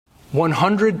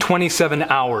127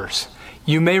 hours.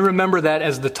 You may remember that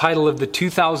as the title of the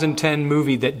 2010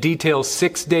 movie that details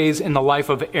 6 days in the life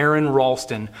of Aron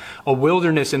Ralston, a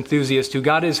wilderness enthusiast who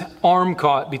got his arm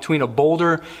caught between a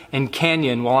boulder and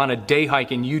canyon while on a day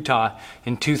hike in Utah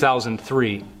in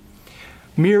 2003.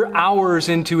 Mere hours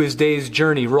into his day's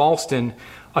journey, Ralston,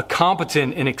 a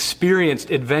competent and experienced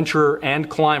adventurer and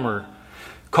climber,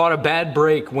 caught a bad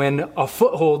break when a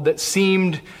foothold that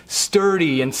seemed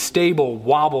sturdy and stable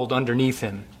wobbled underneath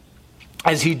him.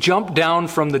 As he jumped down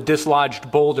from the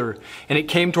dislodged boulder and it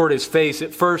came toward his face,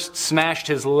 it first smashed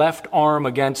his left arm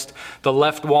against the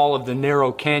left wall of the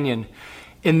narrow canyon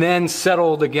and then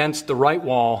settled against the right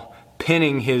wall,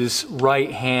 pinning his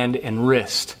right hand and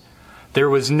wrist. There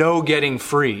was no getting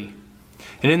free.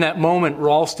 And in that moment,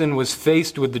 Ralston was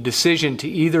faced with the decision to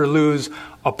either lose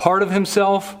a part of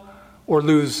himself or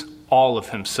lose all of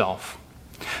himself.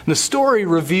 The story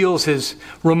reveals his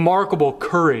remarkable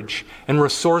courage and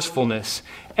resourcefulness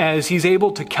as he's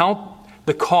able to count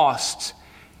the costs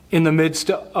in the midst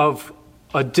of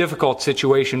a difficult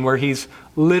situation where he's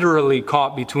literally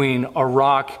caught between a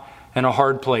rock and a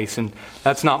hard place. And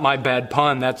that's not my bad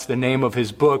pun, that's the name of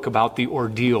his book about the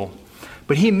ordeal.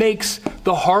 But he makes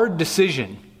the hard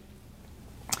decision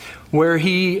where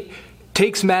he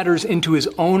takes matters into his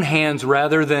own hands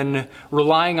rather than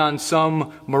relying on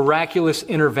some miraculous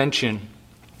intervention.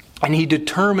 And he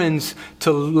determines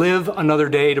to live another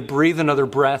day, to breathe another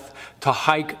breath, to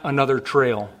hike another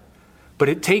trail. But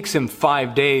it takes him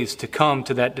 5 days to come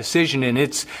to that decision, and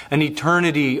it's an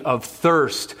eternity of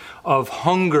thirst, of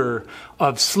hunger,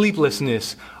 of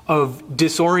sleeplessness, of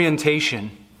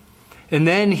disorientation. And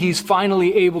then he's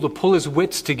finally able to pull his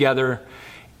wits together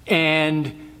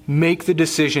and make the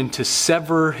decision to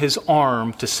sever his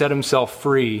arm to set himself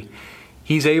free.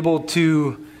 He's able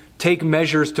to take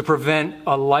measures to prevent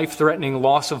a life-threatening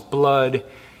loss of blood.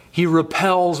 He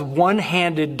rappels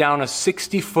one-handed down a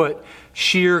 60-foot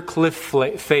sheer cliff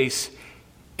face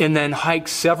and then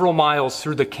hikes several miles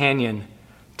through the canyon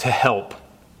to help.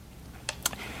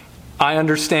 I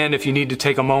understand if you need to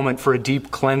take a moment for a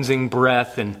deep cleansing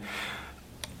breath and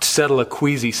settle a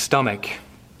queasy stomach.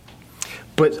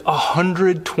 But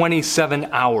 127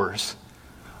 hours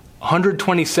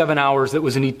that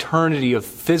was an eternity of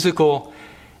physical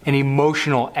and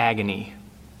emotional agony.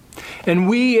 And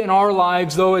we in our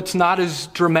lives, though it's not as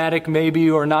dramatic maybe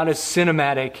or not as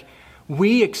cinematic,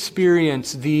 we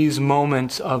experience these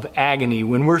moments of agony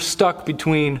when we're stuck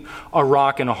between a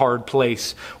rock and a hard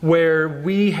place, where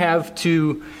we have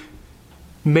to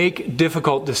make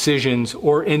difficult decisions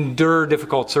or endure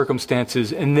difficult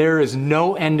circumstances, and there is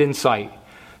no end in sight.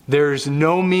 There's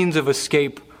no means of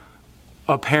escape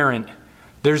apparent.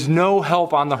 There's no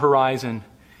help on the horizon.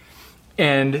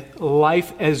 And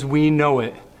life as we know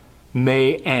it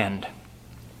may end.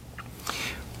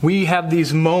 We have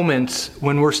these moments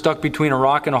when we're stuck between a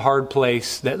rock and a hard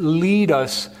place that lead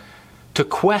us to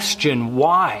question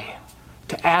why,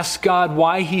 to ask God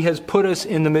why He has put us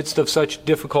in the midst of such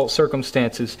difficult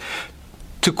circumstances,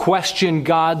 to question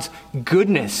God's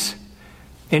goodness,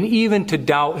 and even to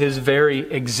doubt His very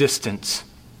existence.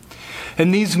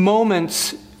 And these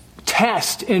moments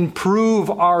test and prove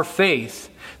our faith.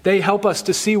 They help us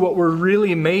to see what we're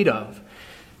really made of.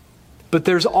 But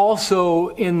there's also,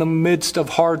 in the midst of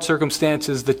hard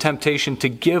circumstances, the temptation to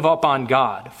give up on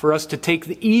God, for us to take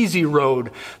the easy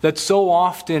road that so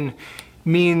often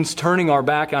means turning our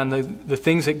back on the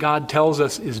things that God tells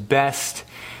us is best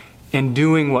and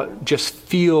doing what just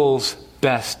feels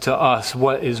best to us,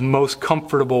 what is most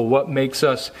comfortable, what makes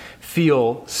us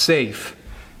feel safe.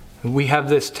 We have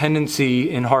this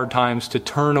tendency in hard times to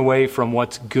turn away from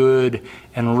what's good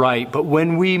and right. But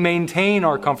when we maintain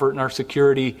our comfort and our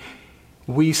security,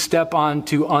 we step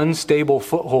onto unstable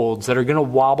footholds that are going to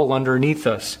wobble underneath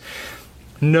us.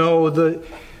 No,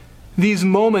 these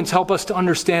moments help us to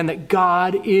understand that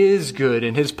God is good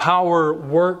and His power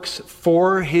works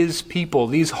for His people.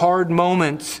 These hard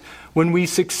moments, when we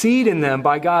succeed in them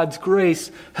by God's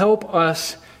grace, help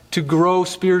us to grow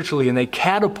spiritually, and they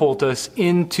catapult us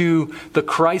into the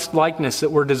Christ-likeness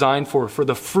that we're designed for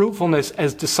the fruitfulness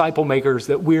as disciple makers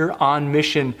that we're on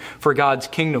mission for God's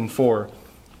kingdom for.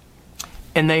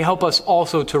 And they help us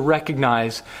also to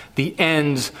recognize the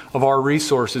ends of our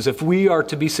resources. If we are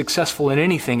to be successful in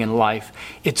anything in life,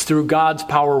 it's through God's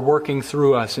power working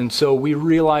through us. And so we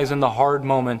realize in the hard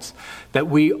moments that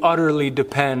we utterly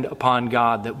depend upon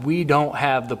God, that we don't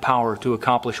have the power to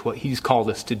accomplish what He's called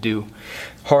us to do.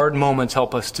 Hard moments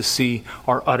help us to see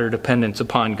our utter dependence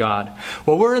upon God.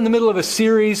 Well, we're in the middle of a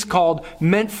series called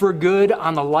Meant for Good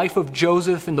on the life of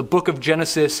Joseph in the book of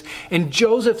Genesis. And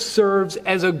Joseph serves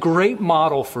as a great model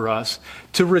model for us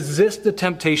to resist the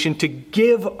temptation to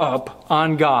give up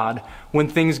on God when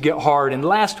things get hard. And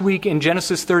last week in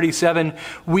Genesis 37,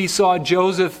 we saw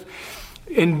Joseph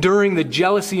enduring the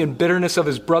jealousy and bitterness of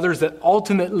his brothers that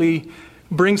ultimately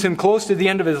brings him close to the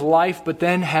end of his life, but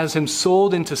then has him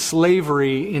sold into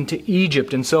slavery into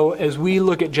Egypt. And so as we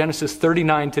look at Genesis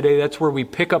 39 today, that's where we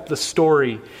pick up the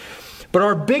story. But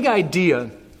our big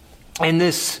idea in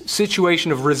this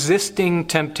situation of resisting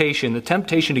temptation, the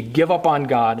temptation to give up on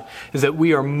God, is that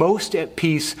we are most at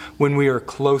peace when we are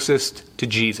closest to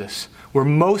Jesus. We're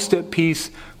most at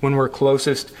peace when we're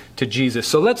closest to Jesus.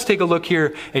 So let's take a look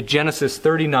here at Genesis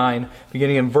 39,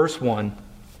 beginning in verse 1.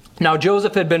 Now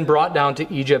Joseph had been brought down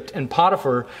to Egypt, and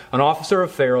Potiphar, an officer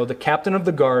of Pharaoh, the captain of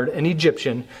the guard, an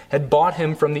Egyptian, had bought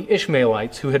him from the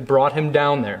Ishmaelites who had brought him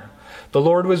down there. The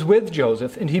Lord was with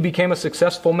Joseph, and he became a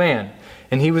successful man,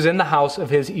 and he was in the house of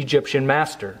his Egyptian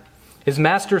master. His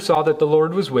master saw that the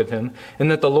Lord was with him, and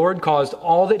that the Lord caused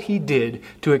all that he did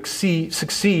to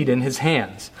succeed in his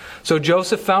hands. So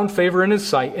Joseph found favor in his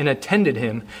sight and attended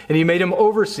him, and he made him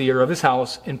overseer of his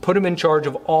house and put him in charge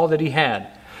of all that he had.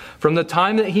 From the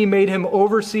time that he made him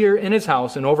overseer in his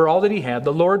house and over all that he had,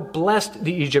 the Lord blessed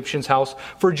the Egyptian's house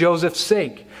for Joseph's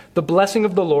sake. The blessing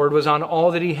of the Lord was on all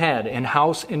that he had, in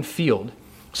house and field.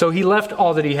 So he left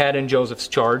all that he had in Joseph's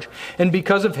charge, and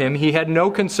because of him he had no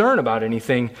concern about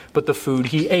anything but the food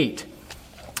he ate.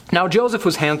 Now Joseph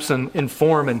was handsome in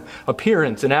form and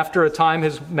appearance, and after a time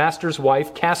his master's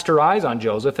wife cast her eyes on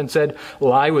Joseph and said,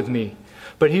 "Lie with me."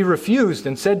 But he refused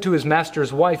and said to his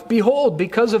master's wife, "Behold,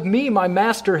 because of me my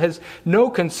master has no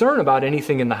concern about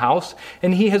anything in the house,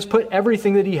 and he has put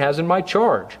everything that he has in my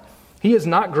charge. He is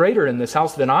not greater in this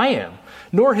house than I am,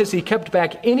 nor has he kept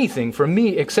back anything from me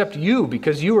except you,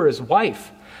 because you are his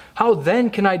wife. How then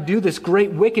can I do this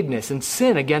great wickedness and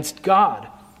sin against God?"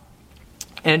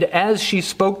 And as she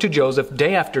spoke to Joseph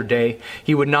day after day,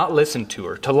 he would not listen to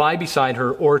her, to lie beside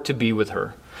her, or to be with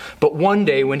her. But one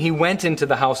day when he went into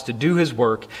the house to do his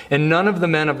work, and none of the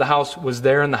men of the house was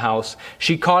there in the house,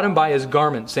 she caught him by his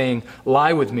garment, saying,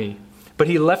 "Lie with me." But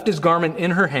he left his garment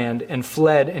in her hand and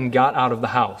fled and got out of the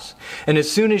house. And as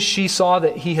soon as she saw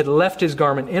that he had left his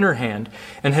garment in her hand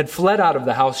and had fled out of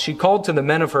the house, she called to the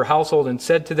men of her household and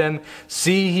said to them,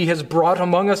 "See, he has brought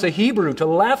among us a Hebrew to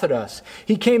laugh at us.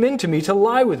 He came in to me to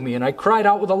lie with me, and I cried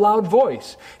out with a loud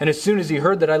voice. And as soon as he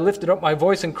heard that I lifted up my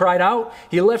voice and cried out,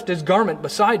 he left his garment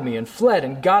beside me and fled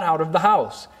and got out of the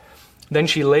house." Then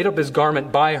she laid up his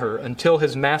garment by her until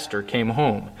his master came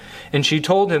home. And she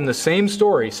told him the same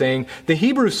story, saying, "The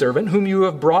Hebrew servant whom you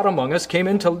have brought among us came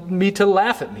in to me to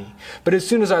laugh at me. But as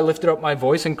soon as I lifted up my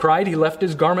voice and cried, he left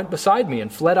his garment beside me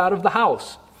and fled out of the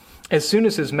house." As soon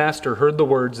as his master heard the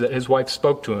words that his wife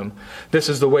spoke to him, "This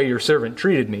is the way your servant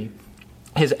treated me,"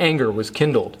 his anger was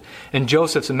kindled. And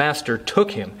Joseph's master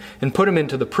took him and put him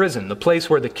into the prison, the place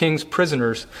where the king's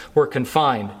prisoners were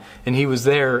confined, and he was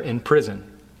there in prison.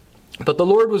 But the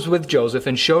Lord was with Joseph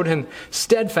and showed him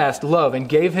steadfast love and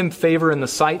gave him favor in the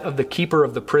sight of the keeper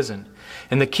of the prison.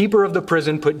 And the keeper of the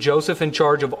prison put Joseph in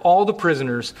charge of all the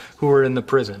prisoners who were in the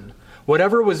prison.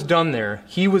 Whatever was done there,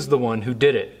 he was the one who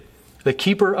did it. The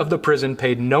keeper of the prison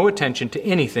paid no attention to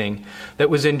anything that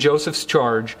was in Joseph's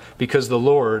charge because the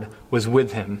Lord was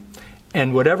with him.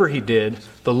 And whatever he did,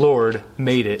 the Lord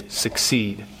made it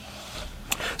succeed.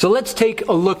 So let's take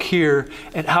a look here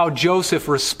at how Joseph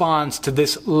responds to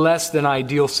this less than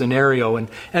ideal scenario. And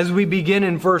as we begin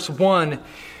in verse 1,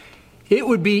 it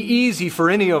would be easy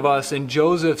for any of us in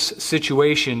Joseph's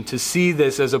situation to see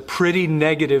this as a pretty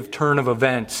negative turn of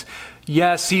events.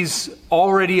 Yes, he's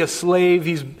already a slave.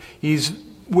 He's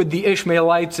with the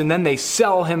Ishmaelites, and then they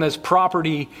sell him as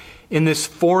property in this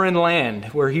foreign land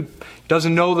where he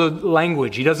doesn't know the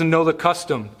language. He doesn't know the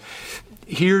custom.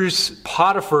 Here's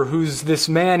Potiphar, who's this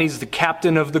man. He's the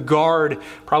captain of the guard,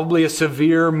 probably a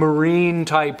severe Marine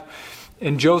type.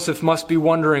 And Joseph must be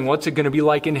wondering, what's it going to be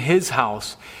like in his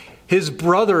house? His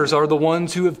brothers are the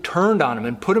ones who have turned on him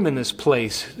and put him in this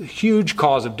place. A huge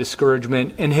cause of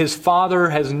discouragement. And his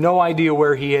father has no idea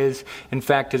where he is. In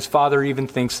fact, his father even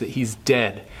thinks that he's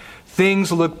dead.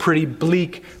 Things look pretty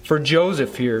bleak for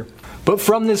Joseph here. But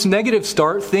from this negative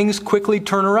start, things quickly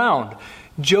turn around.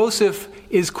 Joseph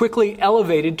is quickly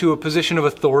elevated to a position of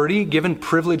authority, given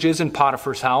privileges in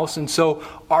Potiphar's house. And so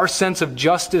our sense of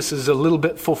justice is a little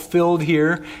bit fulfilled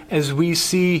here as we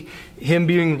see him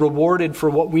being rewarded for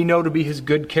what we know to be his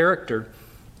good character.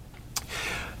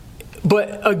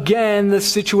 But again, the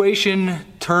situation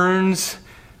turns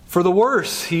for the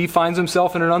worse. He finds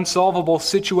himself in an unsolvable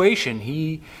situation.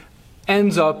 He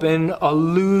ends up in a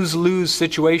lose-lose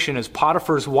situation as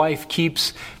Potiphar's wife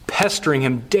keeps pestering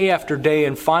him day after day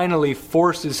and finally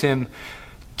forces him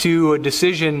to a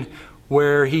decision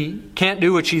where he can't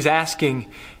do what she's asking,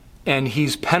 and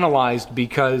he's penalized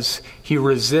because he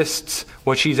resists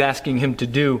what she's asking him to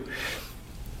do.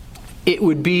 It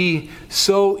would be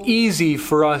so easy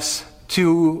for us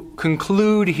to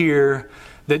conclude here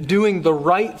that doing the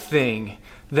right thing,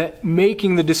 that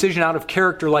making the decision out of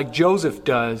character like Joseph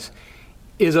does,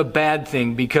 is a bad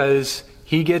thing because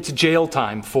he gets jail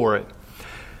time for it.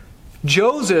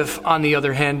 Joseph, on the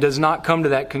other hand, does not come to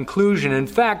that conclusion. In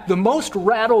fact, the most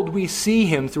rattled we see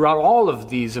him throughout all of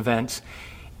these events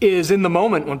is in the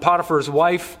moment when Potiphar's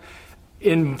wife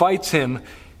invites him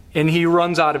and he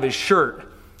runs out of his shirt.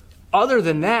 Other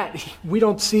than that, we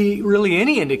don't see really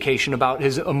any indication about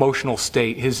his emotional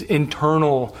state, his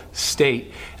internal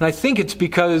state. And I think it's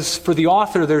because for the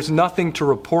author, there's nothing to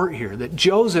report here, that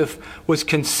Joseph was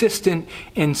consistent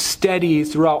and steady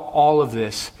throughout all of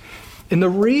this. And the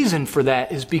reason for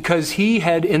that is because he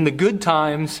had, in the good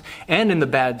times and in the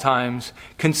bad times,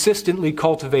 consistently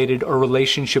cultivated a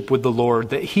relationship with the Lord.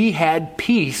 That he had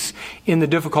peace in the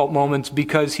difficult moments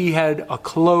because he had a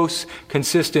close,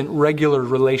 consistent, regular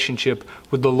relationship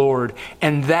with the Lord.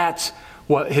 And that's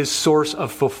what his source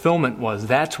of fulfillment was.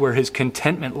 That's where his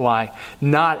contentment lay,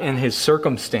 not in his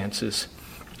circumstances.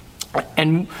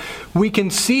 And we can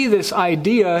see this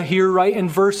idea here right in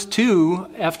verse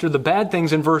 2, after the bad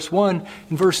things in verse 1.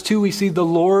 In verse 2, we see the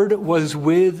Lord was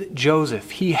with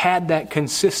Joseph. He had that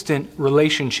consistent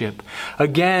relationship.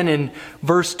 Again, in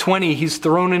verse 20, he's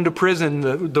thrown into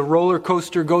prison. The roller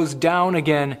coaster goes down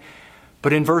again.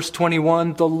 But in verse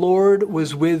 21, the Lord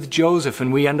was with Joseph.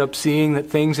 And we end up seeing that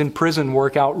things in prison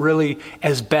work out really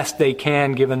as best they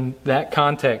can, given that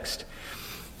context.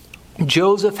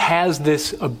 Joseph has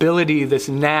this ability, this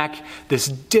knack, this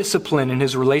discipline in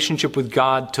his relationship with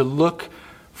God to look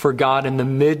for God in the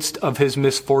midst of his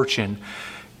misfortune,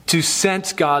 to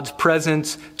sense God's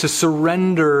presence, to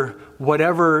surrender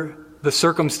whatever the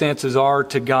circumstances are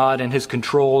to God and his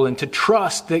control, and to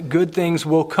trust that good things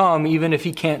will come even if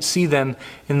he can't see them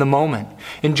in the moment.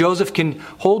 And Joseph can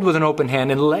hold with an open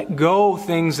hand and let go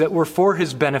things that were for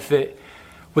his benefit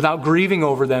without grieving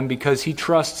over them because he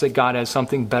trusts that God has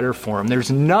something better for him. There's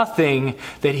nothing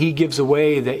that he gives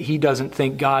away that he doesn't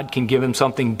think God can give him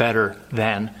something better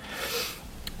than.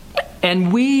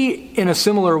 And we, in a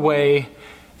similar way,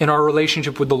 in our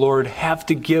relationship with the Lord, have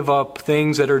to give up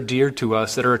things that are dear to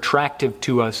us, that are attractive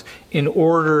to us, in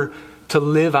order to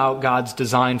live out God's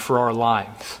design for our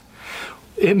lives.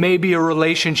 It may be a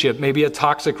relationship, maybe a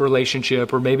toxic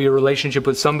relationship, or maybe a relationship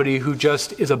with somebody who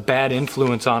just is a bad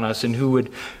influence on us and who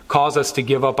would cause us to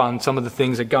give up on some of the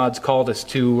things that God's called us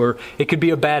to. Or it could be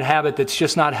a bad habit that's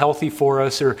just not healthy for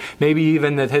us, or maybe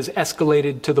even that has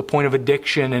escalated to the point of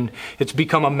addiction and it's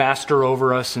become a master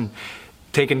over us and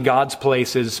taken God's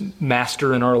place as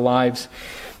master in our lives.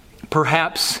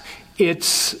 Perhaps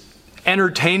it's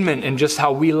entertainment and just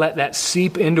how we let that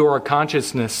seep into our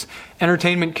consciousness.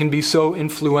 Entertainment can be so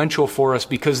influential for us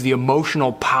because the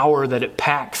emotional power that it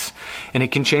packs, and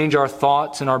it can change our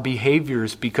thoughts and our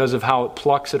behaviors because of how it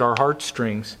plucks at our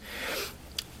heartstrings.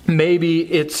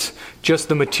 Maybe it's just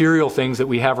the material things that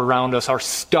we have around us, our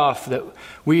stuff that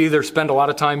we either spend a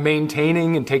lot of time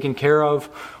maintaining and taking care of,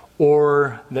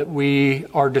 or that we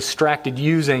are distracted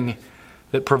using,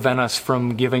 that prevent us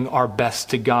from giving our best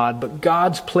to God. But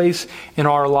God's place in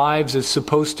our lives is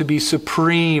supposed to be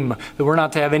supreme, that we're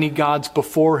not to have any gods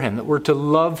before him, that we're to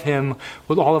love him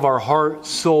with all of our heart,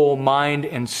 soul, mind,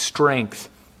 and strength.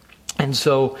 And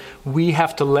so we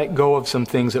have to let go of some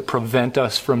things that prevent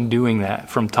us from doing that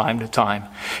from time to time.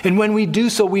 And when we do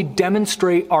so, we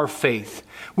demonstrate our faith.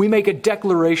 We make a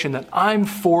declaration that I'm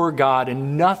for God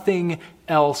and nothing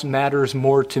else matters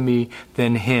more to me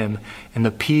than him and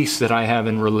the peace that I have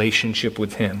in relationship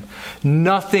with him.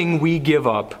 Nothing we give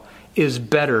up is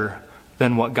better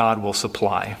than what God will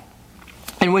supply.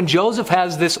 And when Joseph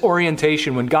has this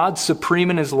orientation, when God's supreme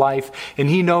in his life and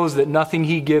he knows that nothing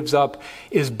he gives up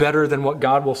is better than what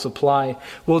God will supply,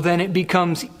 well, then it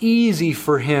becomes easy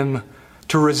for him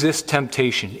to resist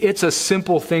temptation. It's a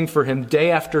simple thing for him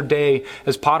day after day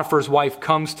as Potiphar's wife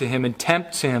comes to him and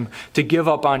tempts him to give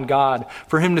up on God,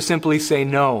 for him to simply say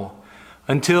no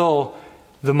until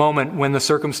the moment when the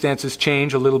circumstances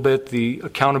change a little bit, the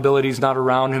accountability is not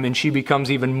around him, and she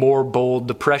becomes even more bold.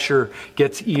 The pressure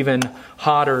gets even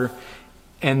hotter,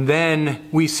 and then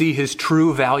we see his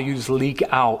true values leak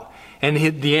out. And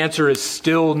the answer is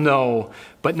still no.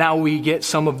 But now we get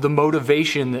some of the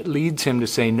motivation that leads him to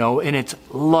say no, and it's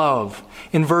love.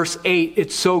 In verse 8,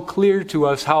 it's so clear to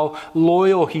us how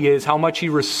loyal he is, how much he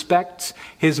respects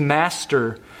his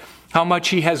master, how much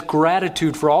he has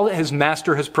gratitude for all that his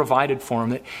master has provided for him.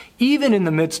 That even in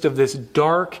the midst of this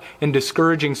dark and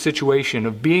discouraging situation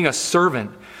of being a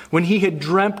servant, when he had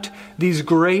dreamt these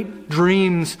great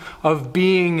dreams of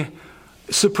being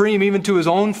supreme even to his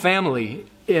own family,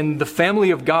 in the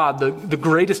family of God, the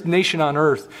greatest nation on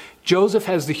earth, Joseph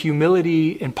has the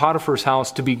humility in Potiphar's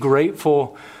house to be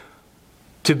grateful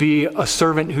to be a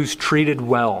servant who's treated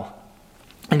well.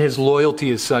 And his loyalty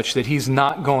is such that he's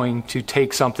not going to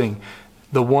take something,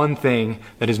 the one thing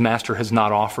that his master has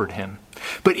not offered him.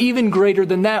 But even greater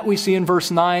than that, we see in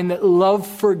verse 9 that love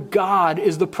for God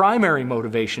is the primary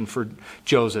motivation for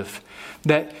Joseph.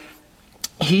 That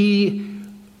he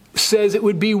says it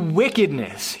would be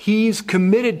wickedness. He's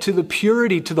committed to the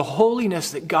purity, to the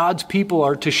holiness that God's people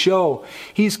are to show.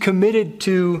 He's committed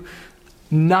to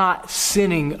not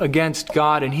sinning against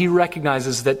God, and he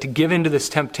recognizes that to give into this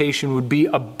temptation would be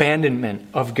abandonment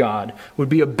of God, would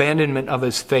be abandonment of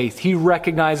his faith. He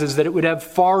recognizes that it would have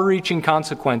far-reaching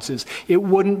consequences. It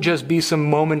wouldn't just be some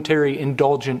momentary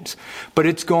indulgence, but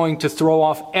it's going to throw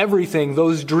off everything,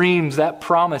 those dreams, that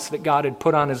promise that God had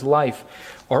put on his life,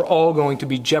 are all going to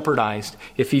be jeopardized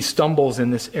if he stumbles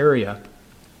in this area.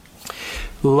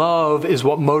 Love is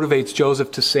what motivates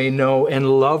Joseph to say no,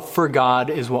 and love for God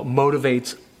is what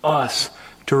motivates us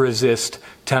to resist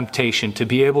temptation, to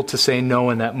be able to say no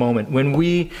in that moment. When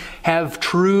we have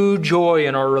true joy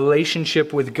in our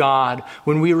relationship with God,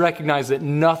 when we recognize that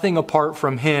nothing apart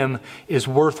from Him is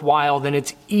worthwhile, then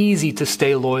it's easy to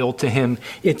stay loyal to Him.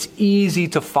 It's easy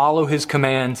to follow His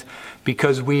commands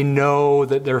because we know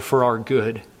that they're for our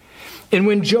good. And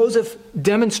when Joseph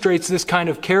demonstrates this kind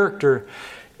of character,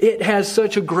 it has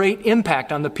such a great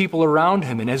impact on the people around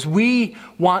him. And as we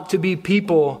want to be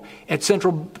people at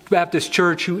Central Baptist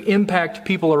Church who impact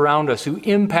people around us, who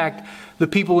impact the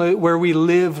people where we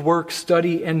live, work,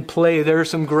 study, and play, there are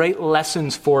some great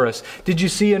lessons for us. Did you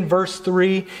see in verse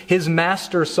 3, his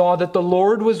master saw that the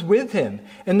Lord was with him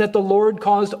and that the Lord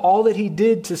caused all that he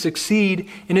did to succeed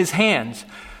in his hands.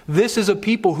 This is a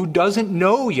people who doesn't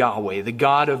know Yahweh, the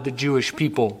God of the Jewish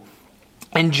people.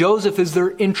 And Joseph is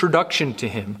their introduction to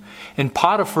him. And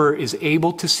Potiphar is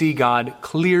able to see God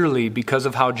clearly because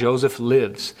of how Joseph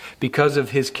lives, because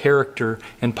of his character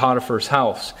in Potiphar's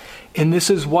house. And this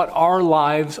is what our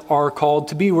lives are called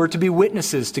to be. We're to be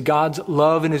witnesses to God's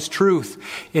love and His truth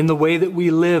in the way that we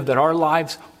live, that our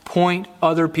lives point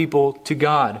other people to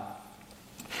God.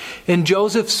 And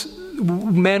Joseph's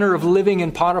manner of living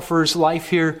in Potiphar's life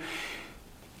here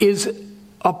is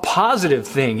a positive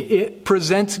thing. It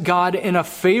presents God in a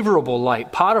favorable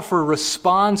light. Potiphar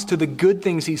responds to the good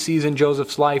things he sees in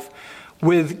Joseph's life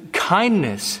with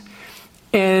kindness.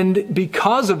 And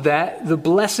because of that, the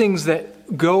blessings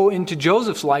that go into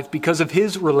Joseph's life because of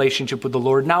his relationship with the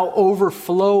Lord now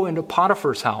overflow into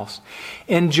Potiphar's house.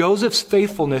 And Joseph's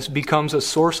faithfulness becomes a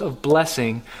source of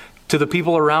blessing to the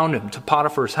people around him, to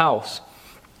Potiphar's house.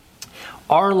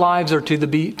 Our lives are to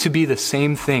be the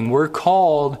same thing. We're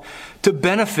called to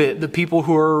benefit the people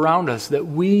who are around us, that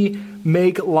we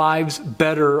make lives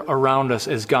better around us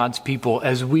as God's people,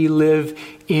 as we live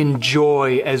in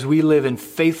joy, as we live in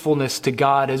faithfulness to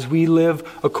God, as we live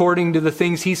according to the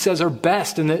things He says are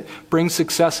best and that bring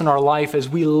success in our life, as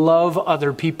we love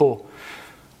other people.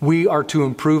 We are to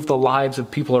improve the lives of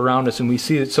people around us, and we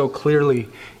see it so clearly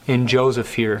in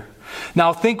Joseph here.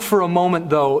 Now think for a moment,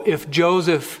 though, if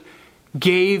Joseph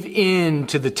gave in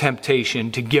to the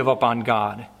temptation to give up on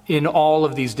God in all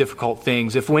of these difficult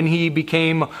things. If when he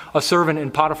became a servant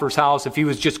in Potiphar's house, if he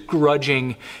was just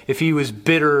grudging, if he was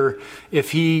bitter,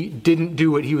 if he didn't do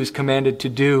what he was commanded to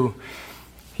do,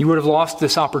 he would have lost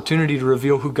this opportunity to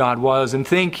reveal who God was. And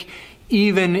think,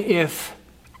 even if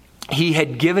he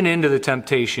had given in to the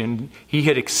temptation, he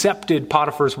had accepted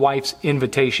Potiphar's wife's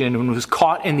invitation and was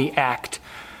caught in the act,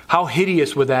 how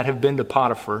hideous would that have been to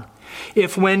Potiphar?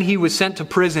 If when he was sent to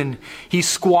prison, he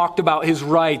squawked about his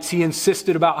rights, he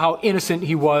insisted about how innocent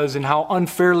he was and how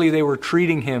unfairly they were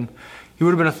treating him, he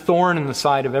would have been a thorn in the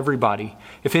side of everybody.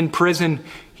 If in prison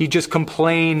he just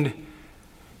complained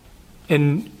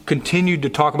and continued to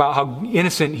talk about how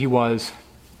innocent he was,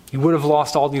 he would have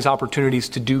lost all these opportunities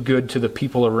to do good to the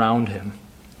people around him.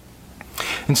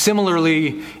 And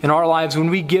similarly, in our lives, when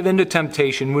we give in to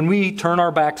temptation, when we turn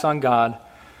our backs on God,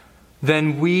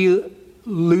 then we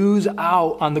lose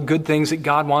out on the good things that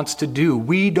God wants to do.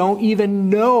 We don't even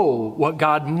know what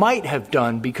God might have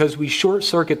done because we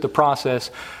short-circuit the process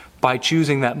by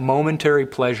choosing that momentary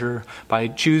pleasure, by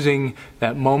choosing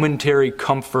that momentary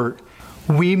comfort,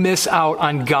 we miss out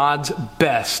on God's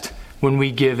best when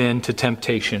we give in to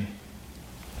temptation.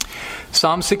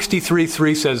 Psalm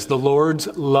 63:3 says, "The Lord's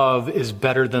love is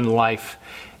better than life."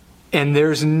 And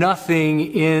there's nothing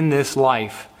in this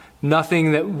life,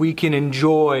 nothing that we can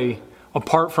enjoy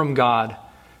apart from God,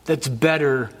 that's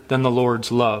better than the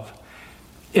Lord's love.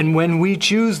 And when we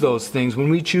choose those things, when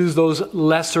we choose those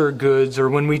lesser goods, or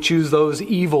when we choose those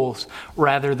evils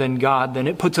rather than God, then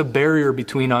it puts a barrier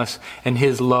between us and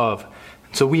His love.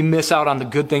 So we miss out on the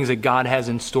good things that God has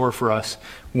in store for us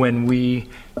when we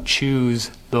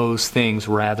choose those things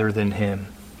rather than Him.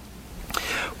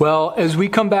 Well, as we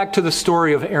come back to the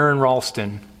story of Aron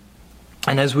Ralston,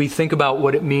 and as we think about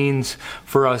what it means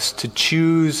for us to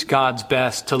choose God's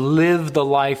best, to live the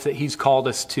life that He's called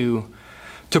us to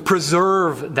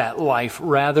preserve that life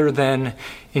rather than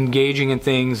engaging in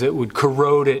things that would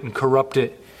corrode it and corrupt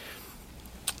it,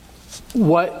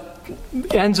 what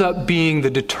ends up being the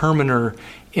determiner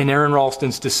in Aron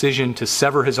Ralston's decision to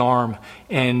sever his arm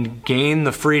and gain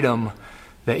the freedom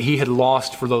that he had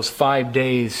lost for those 5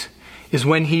 days is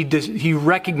when he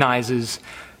recognizes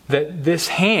that this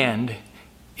hand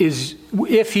is,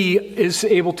 if he is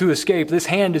able to escape, this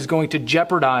hand is going to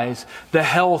jeopardize the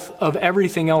health of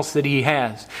everything else that he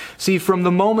has. See, from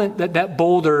the moment that that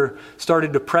boulder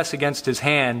started to press against his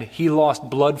hand, he lost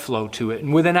blood flow to it.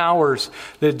 And within hours,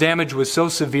 the damage was so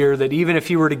severe that even if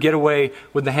he were to get away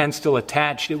with the hand still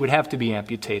attached, it would have to be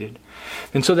amputated.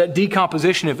 And so that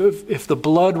decomposition, if the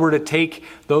blood were to take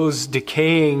those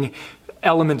decaying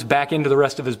elements back into the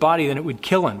rest of his body, then it would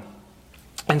kill him.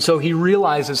 And so he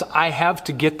realizes, I have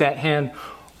to get that hand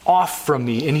off from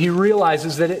me. And he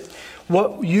realizes that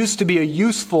what used to be a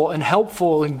useful and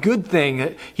helpful and good thing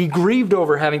that he grieved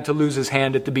over having to lose his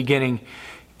hand at the beginning,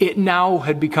 it now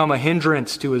had become a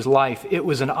hindrance to his life. It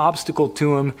was an obstacle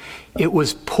to him. It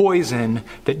was poison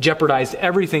that jeopardized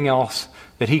everything else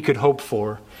that he could hope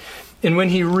for. And when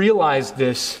he realized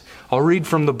this, I'll read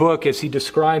from the book as he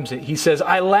describes it. He says,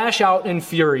 "I lash out in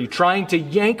fury, trying to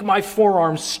yank my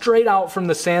forearm straight out from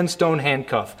the sandstone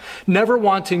handcuff, never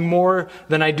wanting more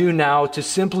than I do now to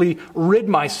simply rid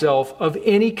myself of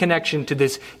any connection to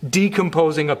this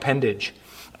decomposing appendage.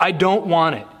 I don't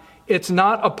want it. It's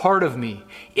not a part of me.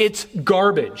 It's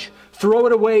garbage. Throw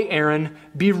it away, Aron.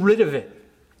 Be rid of it.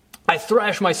 I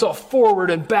thrash myself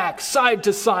forward and back, side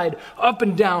to side, up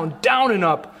and down and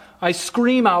up. I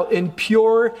scream out in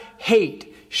pure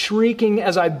hate, shrieking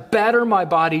as I batter my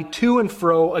body to and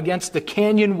fro against the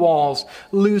canyon walls,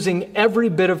 losing every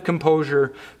bit of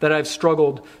composure that I've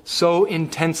struggled so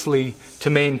intensely to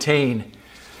maintain."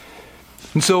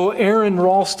 And so Aron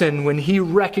Ralston, when he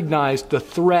recognized the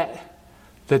threat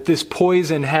that this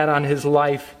poison had on his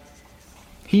life,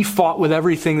 he fought with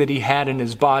everything that he had in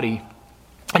his body.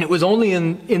 And it was only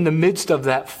in the midst of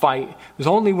that fight, it was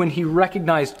only when he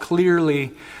recognized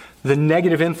clearly the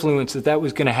negative influence that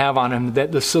was going to have on him,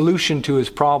 that the solution to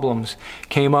his problems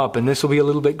came up. And this will be a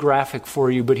little bit graphic for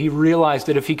you, but he realized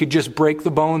that if he could just break the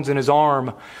bones in his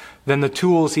arm, then the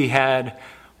tools he had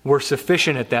were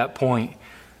sufficient at that point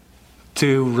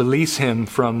to release him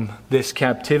from this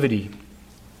captivity.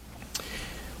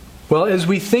 Well, as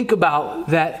we think about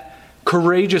that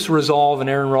courageous resolve in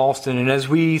Aron Ralston, and as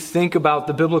we think about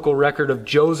the biblical record of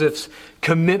Joseph's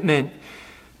commitment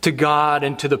to God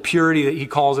and to the purity that he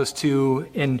calls us to,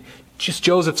 and just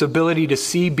Joseph's ability to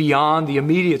see beyond the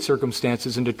immediate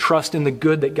circumstances and to trust in the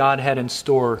good that God had in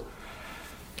store.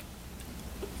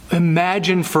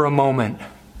 Imagine for a moment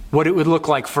what it would look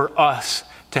like for us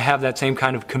to have that same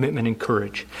kind of commitment and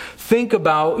courage. Think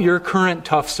about your current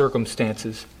tough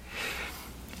circumstances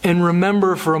and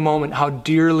remember for a moment how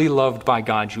dearly loved by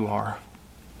God you are.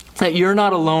 That you're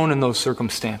not alone in those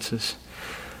circumstances.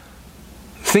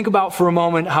 Think about for a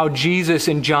moment how Jesus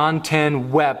in John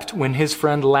 10 wept when his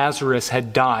friend Lazarus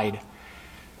had died.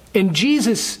 And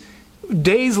Jesus,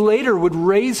 days later, would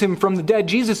raise him from the dead.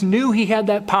 Jesus knew he had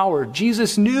that power.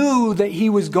 Jesus knew that he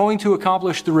was going to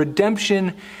accomplish the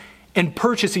redemption and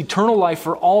purchase eternal life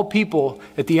for all people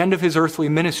at the end of his earthly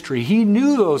ministry. He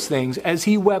knew those things as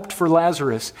he wept for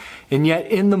Lazarus. And yet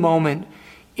in the moment,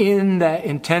 in that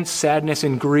intense sadness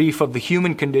and grief of the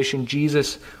human condition,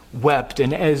 Jesus wept.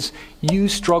 And as you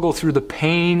struggle through the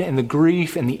pain and the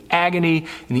grief and the agony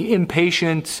and the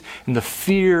impatience and the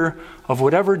fear of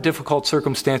whatever difficult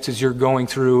circumstances you're going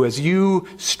through, as you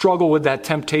struggle with that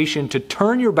temptation to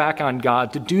turn your back on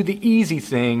God, to do the easy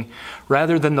thing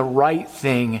rather than the right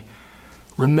thing,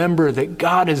 remember that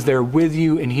God is there with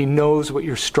you and He knows what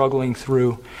you're struggling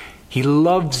through. He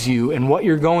loves you, and what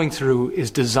you're going through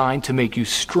is designed to make you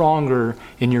stronger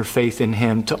in your faith in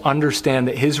Him, to understand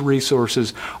that His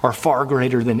resources are far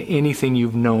greater than anything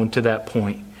you've known to that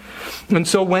point. And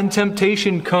so when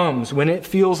temptation comes, when it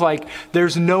feels like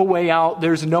there's no way out,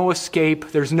 there's no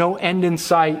escape, there's no end in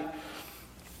sight,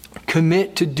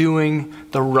 commit to doing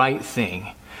the right thing.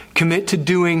 Commit to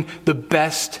doing the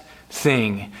best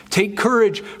thing. Take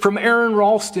courage from Aaron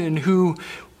Ralston, who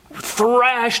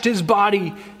thrashed his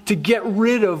body to get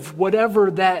rid of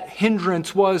whatever that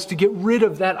hindrance was, to get rid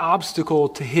of that obstacle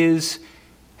to his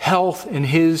health and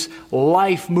his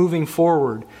life moving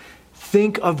forward.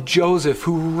 Think of Joseph,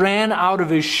 who ran out of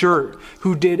his shirt,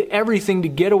 who did everything to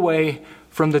get away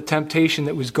from the temptation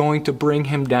that was going to bring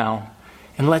him down.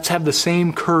 And let's have the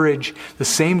same courage, the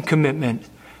same commitment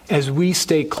as we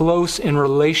stay close in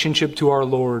relationship to our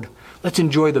Lord. Let's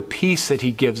enjoy the peace that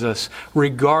He gives us,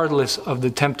 regardless of the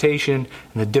temptation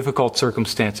and the difficult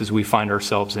circumstances we find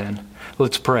ourselves in.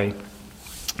 Let's pray.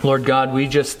 Lord God, we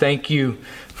just thank You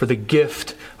for the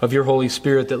gift of Your Holy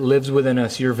Spirit that lives within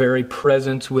us, Your very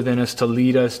presence within us to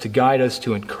lead us, to guide us,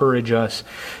 to encourage us.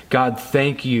 God,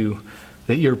 thank You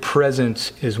that Your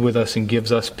presence is with us and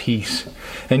gives us peace.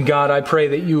 And God, I pray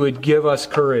that You would give us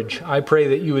courage. I pray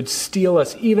that You would steel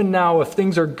us even now if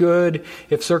things are good,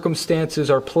 if circumstances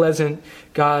are pleasant.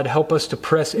 God, help us to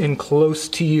press in close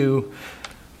to You,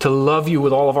 to love You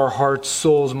with all of our hearts,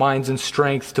 souls, minds, and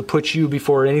strength, to put You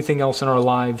before anything else in our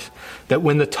lives, that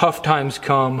when the tough times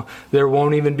come, there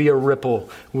won't even be a ripple.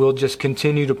 We'll just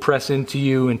continue to press into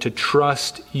You and to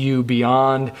trust You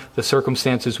beyond the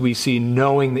circumstances we see,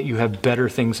 knowing that You have better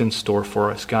things in store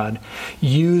for us, God.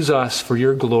 Use us for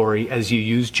Your glory as You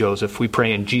used Joseph. We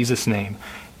pray in Jesus' name.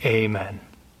 Amen.